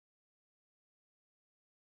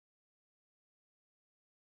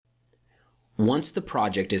Once the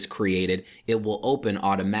project is created, it will open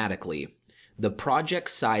automatically. The project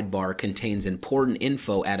sidebar contains important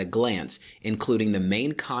info at a glance, including the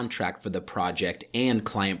main contract for the project and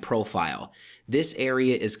client profile. This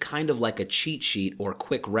area is kind of like a cheat sheet or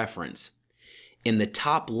quick reference. In the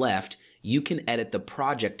top left, you can edit the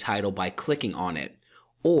project title by clicking on it,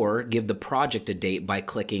 or give the project a date by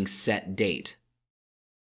clicking Set Date.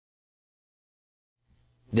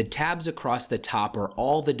 The tabs across the top are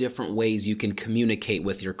all the different ways you can communicate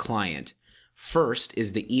with your client. First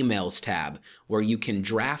is the Emails tab, where you can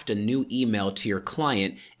draft a new email to your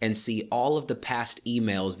client and see all of the past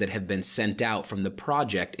emails that have been sent out from the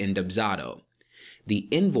project in Dubsado. The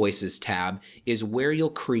Invoices tab is where you'll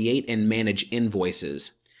create and manage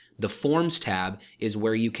invoices. The Forms tab is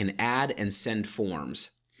where you can add and send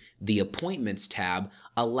forms. The Appointments tab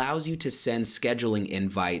allows you to send scheduling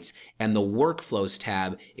invites, and the Workflows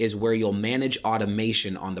tab is where you'll manage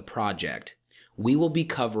automation on the project. We will be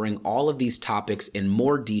covering all of these topics in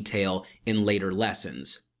more detail in later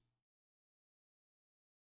lessons.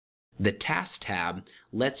 The Tasks tab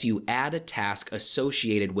lets you add a task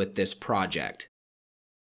associated with this project.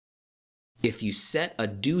 If you set a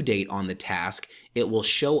due date on the task, it will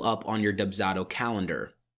show up on your Dubsado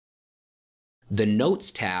calendar. The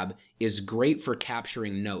Notes tab is great for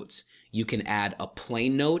capturing notes. You can add a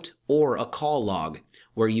plain note or a call log,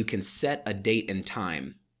 where you can set a date and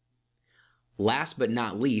time. Last but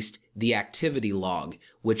not least, the Activity log,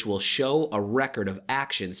 which will show a record of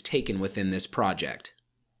actions taken within this project.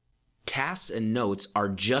 Tasks and notes are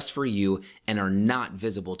just for you and are not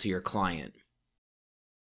visible to your client.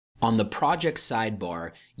 On the project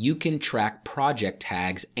sidebar, you can track project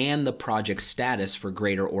tags and the project status for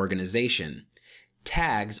greater organization.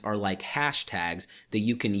 Tags are like hashtags that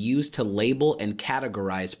you can use to label and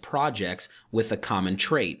categorize projects with a common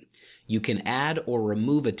trait. You can add or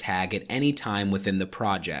remove a tag at any time within the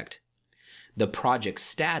project. The project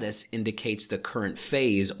status indicates the current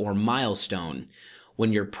phase or milestone.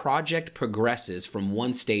 When your project progresses from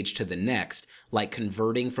one stage to the next, like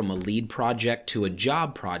converting from a lead project to a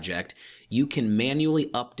job project, you can manually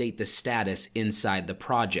update the status inside the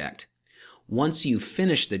project. Once you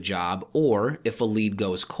finish the job, or if a lead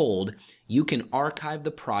goes cold, you can archive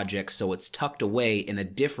the project so it's tucked away in a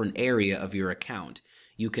different area of your account.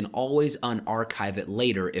 You can always unarchive it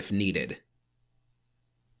later if needed.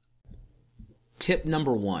 Tip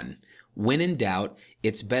number 1. When in doubt,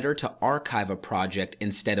 it's better to archive a project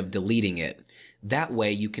instead of deleting it. That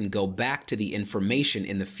way you can go back to the information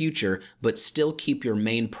in the future but still keep your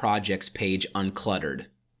main projects page uncluttered.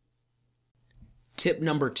 Tip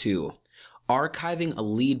number 2. Archiving a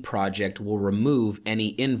lead project will remove any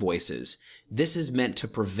invoices. This is meant to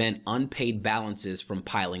prevent unpaid balances from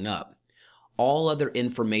piling up. All other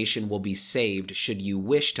information will be saved should you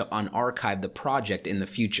wish to unarchive the project in the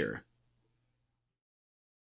future.